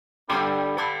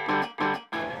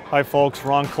Hi folks,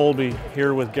 Ron Colby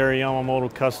here with Gary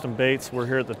Yamamoto Custom Baits. We're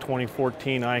here at the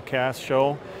 2014 ICAST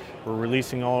Show. We're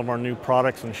releasing all of our new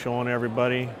products and showing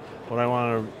everybody. What I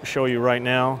want to show you right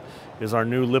now is our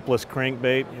new lipless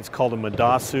crankbait. It's called a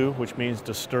Midasu, which means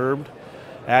disturbed,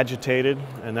 agitated,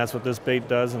 and that's what this bait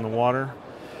does in the water.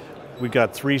 We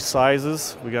got three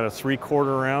sizes. We got a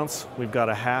 3/4 ounce, we've got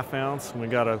a 1/2 ounce, and we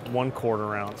got a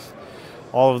 1/4 ounce.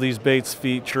 All of these baits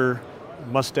feature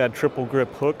Mustad triple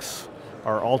grip hooks,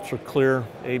 our ultra clear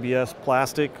ABS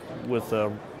plastic with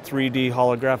a 3D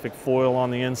holographic foil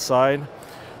on the inside.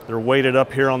 They're weighted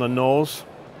up here on the nose,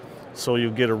 so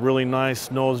you get a really nice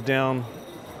nose down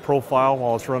profile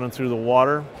while it's running through the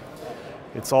water.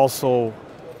 It's also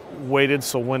weighted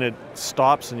so when it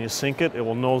stops and you sink it, it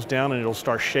will nose down and it'll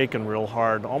start shaking real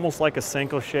hard, almost like a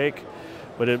Senko shake,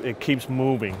 but it keeps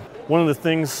moving. One of the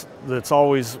things that's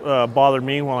always bothered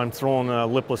me while I'm throwing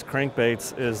lipless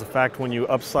crankbaits is the fact when you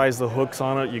upsize the hooks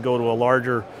on it, you go to a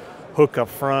larger hook up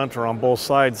front or on both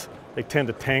sides, they tend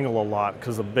to tangle a lot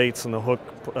because the baits and the hook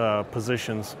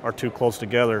positions are too close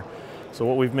together. So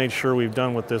what we've made sure we've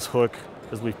done with this hook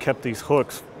is we've kept these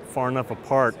hooks far enough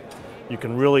apart. You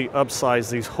can really upsize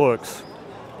these hooks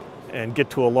and get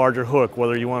to a larger hook,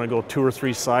 whether you want to go 2 or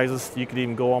 3 sizes. You could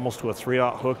even go almost to a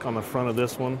 3/0 hook on the front of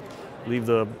this one, leave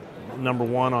the number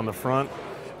 1 on the front,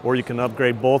 or you can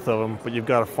upgrade both of them, but you've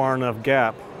got a far enough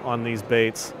gap on these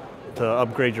baits to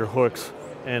upgrade your hooks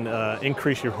and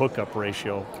increase your hookup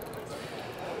ratio.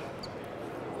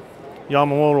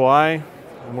 Yamamoto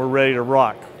and we're ready to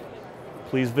rock.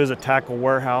 Please visit Tackle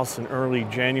Warehouse in early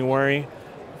January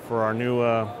for our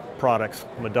new products,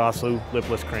 Midasu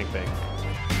Lipless Crankbait.